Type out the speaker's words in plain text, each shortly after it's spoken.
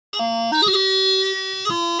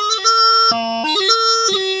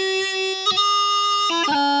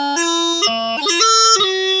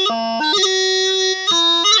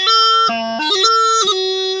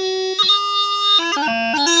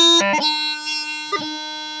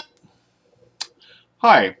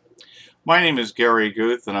Hi, my name is Gary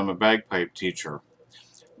Guth, and I'm a bagpipe teacher.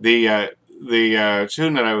 The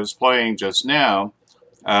tune that I was playing just now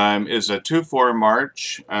is a 2/4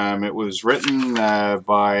 march. It was written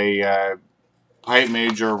by Pipe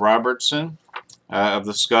Major Robertson of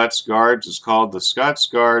the Scots Guards. It's called the Scots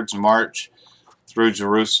Guards March Through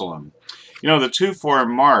Jerusalem. You know, the 2/4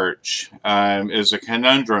 march is a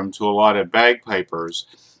conundrum to a lot of bagpipers.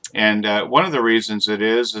 And one of the reasons it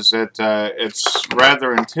is that it's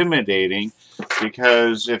rather intimidating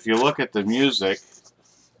because if you look at the music,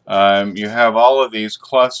 you have all of these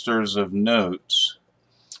clusters of notes,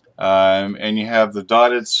 and you have the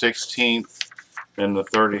dotted 16th and the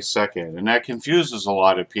 32nd, and that confuses a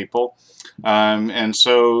lot of people. And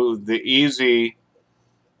so the easy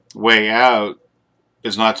way out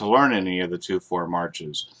is not to learn any of the 2/4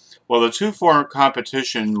 marches. Well, the 2/4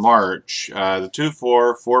 competition march, the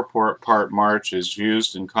 2/4 four-part march is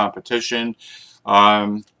used in competition.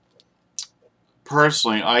 Um,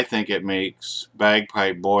 Personally, I think it makes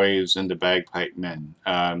bagpipe boys into bagpipe men.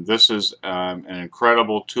 This is an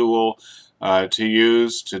incredible tool to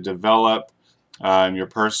use to develop your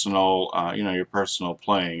personal, your personal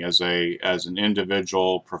playing as an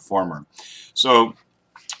individual performer. So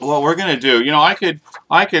what we're going to do,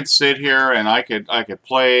 I could sit here and I could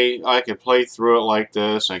play through it like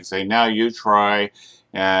this. I could say, now you try,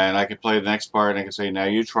 and I could play the next part and I could say, now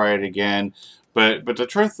you try it again. But the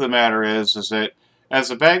truth of the matter is that as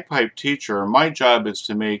a bagpipe teacher, my job is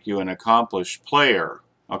to make you an accomplished player.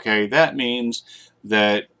 Okay, that means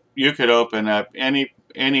that you could open up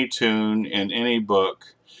any tune in any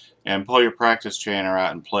book and pull your practice chanter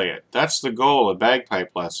out and play it. That's the goal of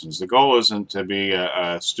bagpipe lessons. The goal isn't to be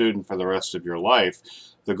a student for the rest of your life.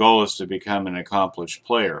 The goal is to become an accomplished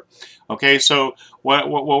player. Okay, so what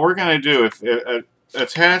we're going to do, if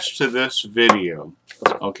attached to this video,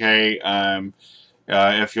 okay,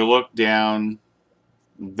 if you look down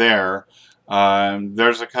there,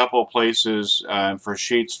 there's a couple places for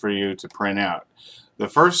sheets for you to print out. The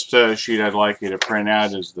first sheet I'd like you to print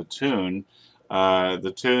out is the tune.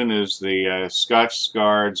 The tune is the Scots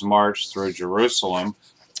Guards March Through Jerusalem.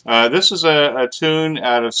 This is a tune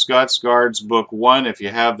out of Scots Guards Book 1. If you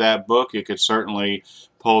have that book, you could certainly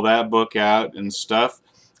pull that book out and stuff.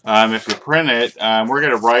 If you print it, we're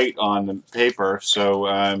going to write on the paper, so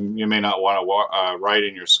you may not want to write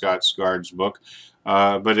in your Scots Guards book.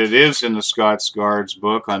 But it is in the Scots Guards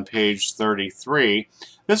book on page 33.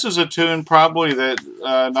 This is a tune probably that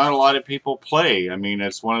not a lot of people play. I mean,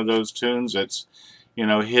 it's one of those tunes that's,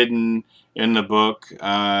 hidden in the book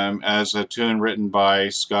as a tune written by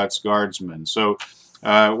Scots Guardsmen. So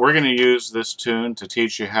we're going to use this tune to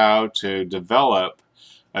teach you how to develop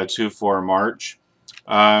a 2/4 march.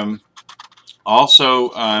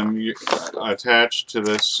 Also, attached to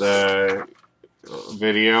this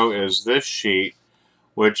video is this sheet,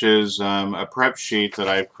 which is a prep sheet that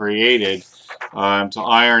I've created to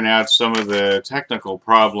iron out some of the technical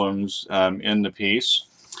problems in the piece.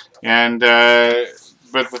 And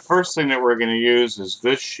but the first thing that we're going to use is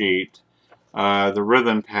this sheet, the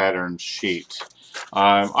rhythm pattern sheet.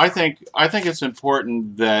 I think it's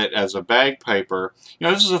important that as a bagpiper,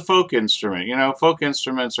 this is a folk instrument. Folk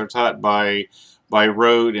instruments are taught by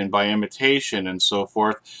rote and by imitation and so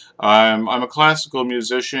forth. I'm a classical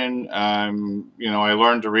musician. I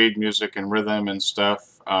learned to read music and rhythm and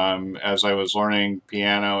stuff as I was learning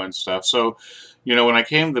piano and stuff. So, when I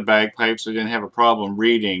came to the bagpipes, I didn't have a problem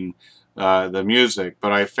reading the music,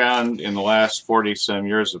 but I found in the last 40-some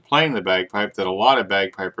years of playing the bagpipe that a lot of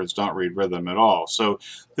bagpipers don't read rhythm at all. So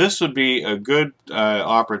this would be a good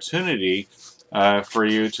opportunity for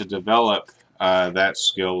you to develop that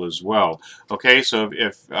skill as well. Okay, so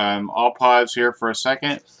if I'll pause here for a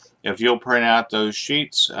second. If you'll print out those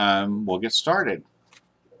sheets, we'll get started.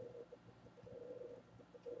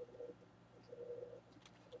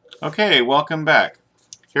 Okay, welcome back.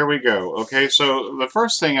 Here we go. Okay, so the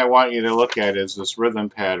first thing I want you to look at is this rhythm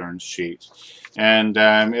patterns sheet. And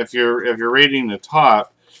if you're reading the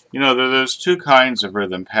top, there's two kinds of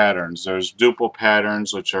rhythm patterns. There's duple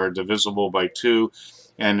patterns, which are divisible by 2,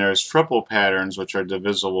 and there's triple patterns, which are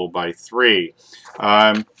divisible by 3.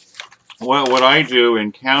 What I do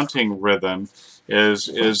in counting rhythm is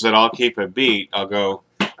that I'll keep a beat. I'll go,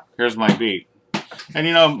 here's my beat. And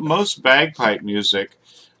most bagpipe music,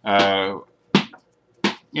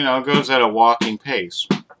 goes at a walking pace.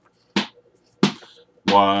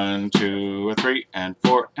 1, 2, 3, and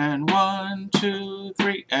 4, and 1, 2,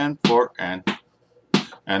 3, and 4, and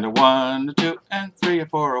a 1, 2, and 3, and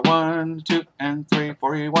 4, a 1, 2, and 3,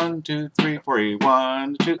 4, 1, 2, 3, 4,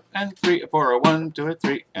 1, 2, and 3, 4, 1, 2,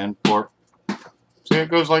 3, and 4. See, it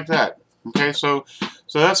goes like that. Okay, so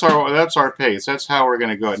that's our pace. That's how we're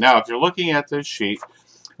going to go. Now, if you're looking at this sheet,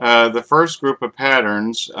 the first group of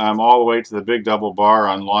patterns, all the way to the big double bar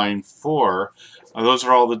on line 4, those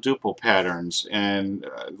are all the duple patterns, and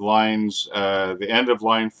the end of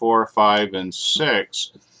line 4, 5, and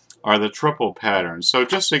 6 are the triple patterns. So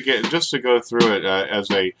just to go through it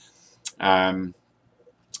um,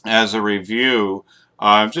 as a review,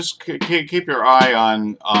 just keep your eye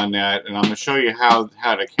on that, and I'm going to show you how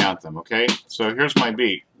to count them. Okay, so here's my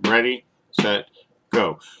beat. Ready, set,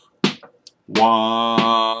 go.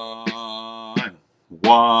 1,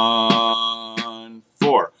 1,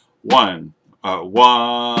 4, 1,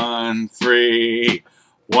 1, 3,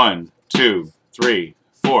 1, 2, 3,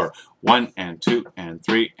 4, 1 and 2 and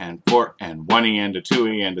 3 and 4 and 1 E and a 2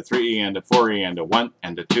 E and a 3 E and a 4 E and a 1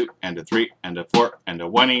 and a 2 and a 3 and a 4 and a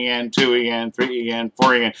 1 E and 2 E and 3 E and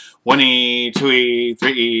 4 E and 1 E, 2 E,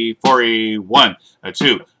 3 E, 4 E, 1, a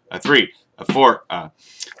 2, a 3, a 4.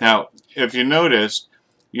 Now, if you noticed,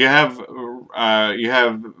 you have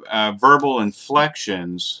verbal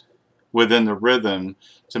inflections within the rhythm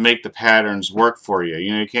to make the patterns work for you.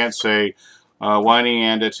 You know, you can't say 1 E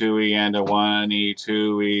and a 2 E and a 1 E,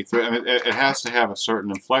 2 E, 3. I mean, it has to have a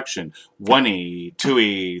certain inflection. 1 E, 2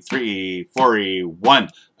 E, 3 E, 4 E, 1,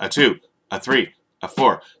 a 2, a 3, a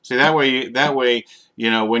 4. See, that way, you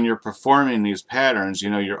know, when you're performing these patterns, you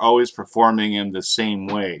know, you're always performing in the same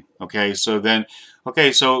way. Okay, so then,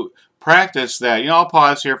 so practice that. You know, I'll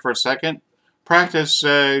pause here for a second. Practice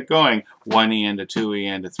going 1 E and a 2 E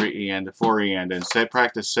and a 3 E and a 4 E and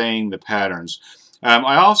practice saying the patterns.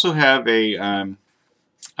 I also have a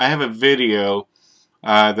video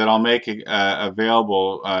that I'll make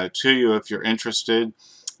available to you if you're interested.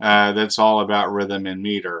 That's all about rhythm and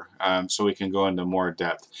meter, so we can go into more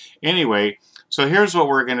depth. Anyway, so here's what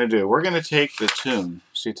we're going to do. We're going to take the tune.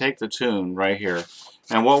 So you take the tune right here,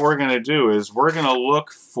 and what we're going to do is we're going to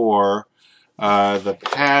look for the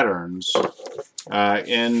patterns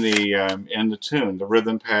in the tune, the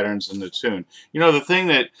rhythm patterns in the tune. You know, the thing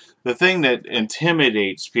that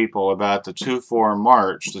intimidates people about the 2/4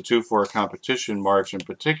 march, the 2/4 competition march in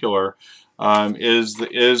particular, is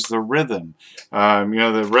the rhythm. You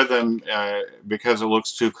know, the rhythm because it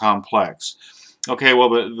looks too complex. Okay,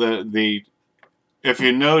 well if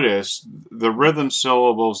you notice, the rhythm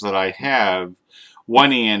syllables that I have,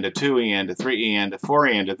 1 E and a 2 E and a 3 E and a 4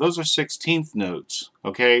 E and a, those are 16th notes,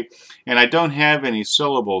 okay? And I don't have any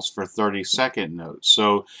syllables for 32nd notes.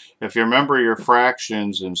 So if you remember your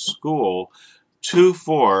fractions in school,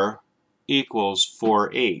 2/4 equals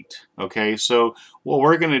 4/8, okay? So what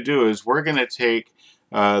we're going to do is we're going to take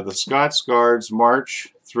the Scots Guards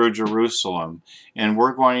March through Jerusalem, and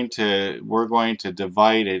we're going to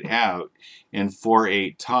divide it out in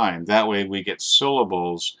 4/8 time. That way we get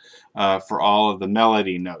syllables for all of the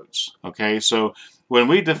melody notes. Okay, so when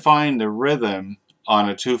we define the rhythm on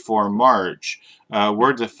a 2/4 march,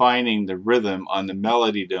 we're defining the rhythm on the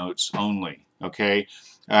melody notes only. Okay,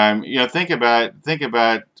 you know, think about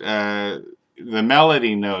the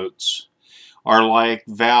melody notes are like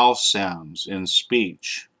vowel sounds in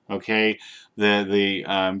speech. Okay, the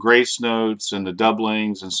grace notes and the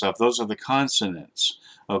doublings and stuff, those are the consonants.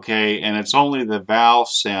 Okay, and it's only the vowel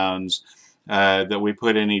sounds that we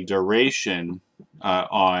put any duration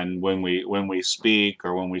on when we speak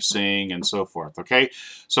or when we sing and so forth. Okay,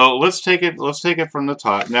 so let's take it from the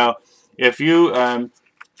top. Now, if you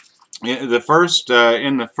in the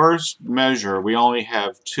first measure, we only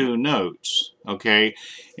have 2 notes, okay,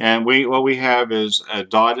 and what we have is a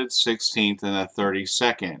dotted 16th and a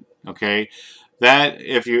 32nd, okay. That,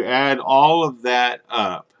 if you add all of that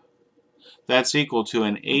up, that's equal to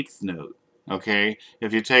an 8th note, okay.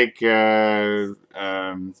 If you take see,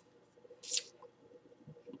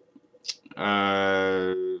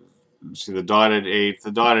 the dotted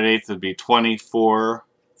eighth would be 24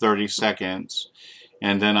 32nds.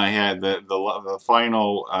 And then I had the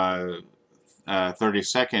final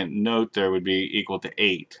 32nd note there would be equal to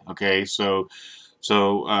 8. Okay, so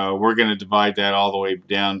we're going to divide that all the way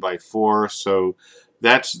down by 4. So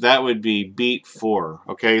that would be beat 4.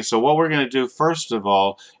 Okay, so what we're going to do first of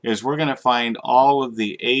all is we're going to find all of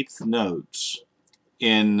the 8th notes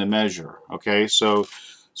in the measure. Okay, so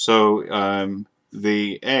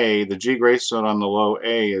the A, the G grace note on the low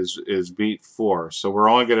A is beat 4. So we're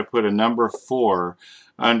only going to put a number 4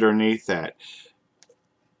 underneath that.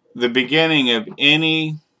 The beginning of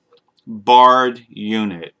any barred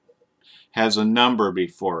unit has a number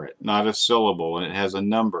before it, not a syllable, and it has a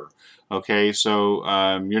number. Okay, so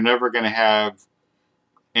you're never going to have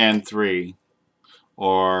and 3,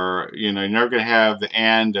 or, you know, you're never going to have the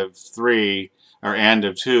and of 3 or and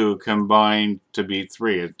of 2 combined to be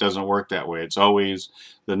 3. It doesn't work that way. It's always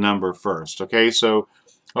the number first. Okay, so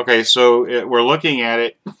we're looking at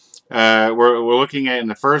it. We're looking at in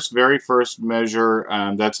the very first measure.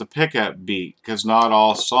 That's a pickup beat, because not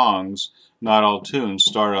all songs, not all tunes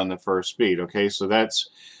start on the first beat. Okay, so that's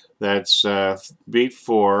beat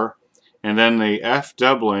 4, and then the F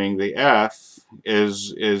doubling. The F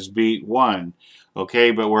is beat 1.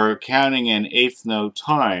 Okay, but we're counting in eighth note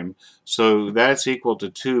time, so that's equal to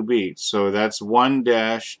 2 beats. So that's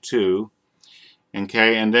 1-2.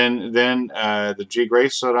 Okay, and then the G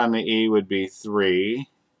grace note on the E would be 3.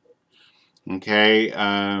 Okay,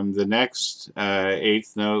 the next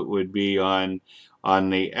eighth note would be on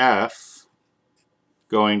the F,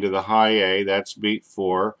 going to the high A. That's beat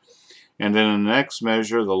 4. And then in the next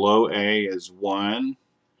measure, the low A is 1.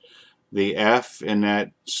 The F in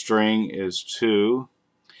that string is 2.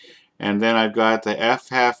 And then I've got the F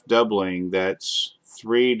half doubling. That's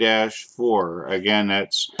 3-4. Again,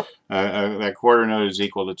 that's that quarter note is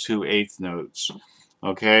equal to 2 eighth notes.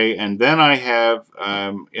 Okay, and then I have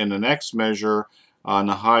in the next measure on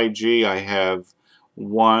the high G, I have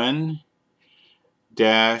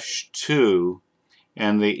 1-2,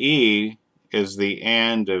 and the E is the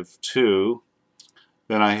and of 2.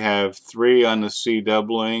 Then I have 3 on the C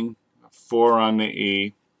doubling, 4 on the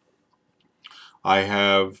E. I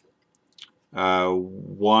have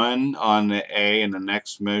 1 on the A in the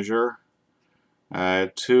next measure,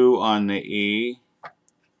 2 on the E,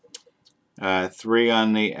 3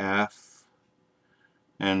 on the F,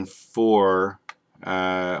 and 4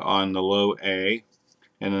 on the low A.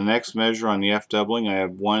 In the next measure on the F doubling, I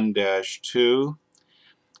have 1-2,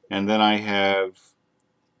 and then I have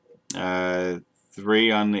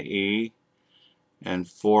 3 on the E and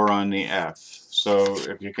 4 on the F. So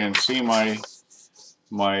if you can see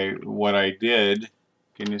what I did,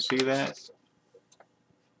 can you see that?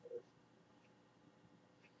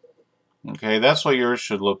 Okay, that's what yours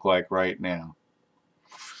should look like right now.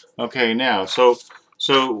 Okay, now so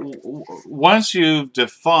once you've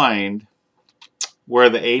defined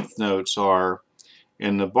where the eighth notes are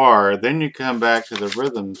in the bar, then you come back to the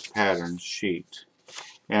rhythm pattern sheet.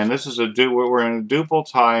 And this is we're in a duple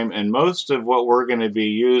time, and most of what we're going to be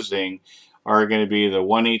using are going to be the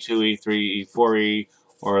 1E, 2E, 3E, 4E,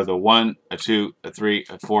 or the 1, a 2, a 3,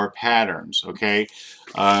 a 4 patterns. Okay,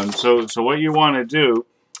 so what you want to do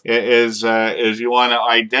is you want to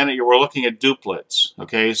identify. We're looking at duplets.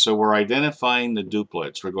 Okay, so we're identifying the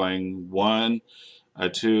duplets. We're going 1, a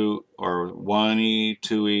 2, or 1E,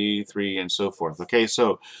 2E, 3, and so forth. Okay,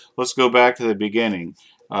 so let's go back to the beginning.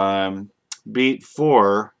 Beat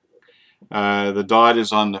 4, the dot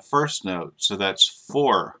is on the first note, so that's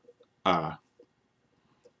 4.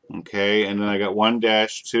 Okay, and then I got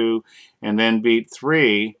 1-2, and then beat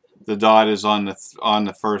 3, the dot is on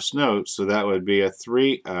the first note, so that would be a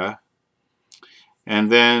 3.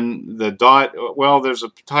 And then the dot, well, there's a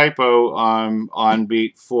typo on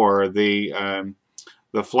beat 4.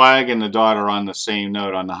 The flag and the dot are on the same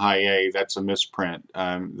note on the high A. That's a misprint.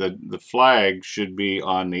 The flag should be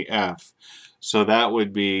on the F. So that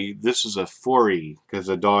would be, this is a 4E, because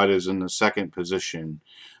the dot is in the second position.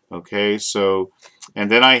 Okay, so,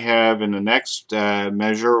 and then I have in the next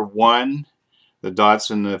measure 1, the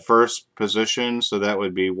dot's in the first position, so that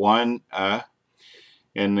would be 1.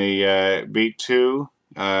 In the beat 2,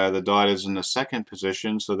 the dot is in the second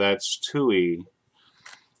position, so that's 2E.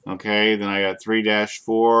 Okay, then I got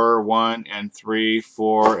 3-4, 1, and 3,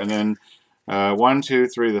 4, and then 1, 2,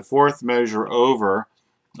 3, the fourth measure over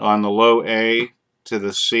on the low A to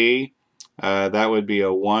the C. That would be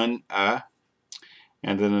a 1,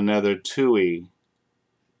 and then another 2E.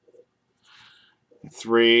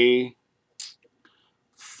 3,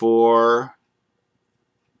 4,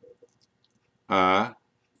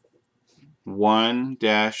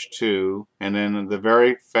 1-2, and then the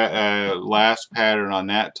very last pattern on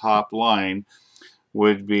that top line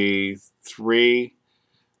would be 3,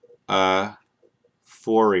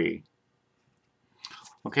 4E.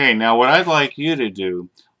 Okay, now what I'd like you to do,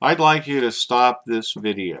 I'd like you to stop this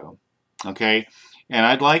video, okay, and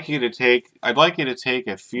I'd like you to take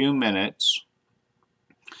a few minutes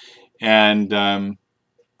and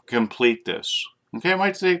complete this. Okay, it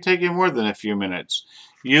might take you more than a few minutes.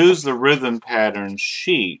 Use the rhythm pattern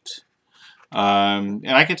sheet. And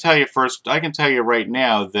I can tell you right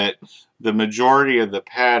now that the majority of the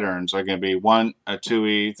patterns are going to be 1, a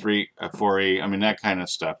 2E, 3, a 4E. I mean, that kind of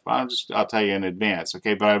stuff. I'll tell you in advance,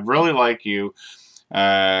 okay? But I'd really like you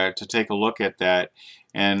to take a look at that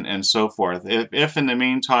and so forth. If in the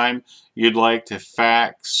meantime you'd like to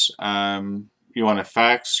fax, you want to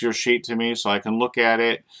fax your sheet to me so I can look at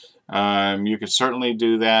it. you could certainly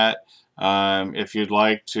do that. If you'd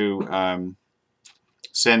like to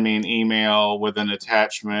send me an email with an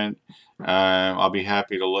attachment, I'll be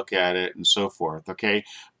happy to look at it and so forth. Okay,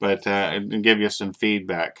 but and give you some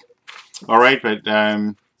feedback. All right, but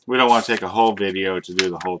we don't want to take a whole video to do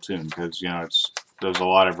the whole tune because there's a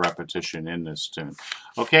lot of repetition in this tune.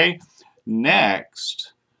 Okay,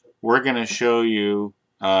 next we're going to show you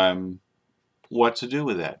what to do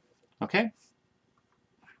with that. Okay,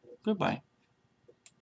 goodbye.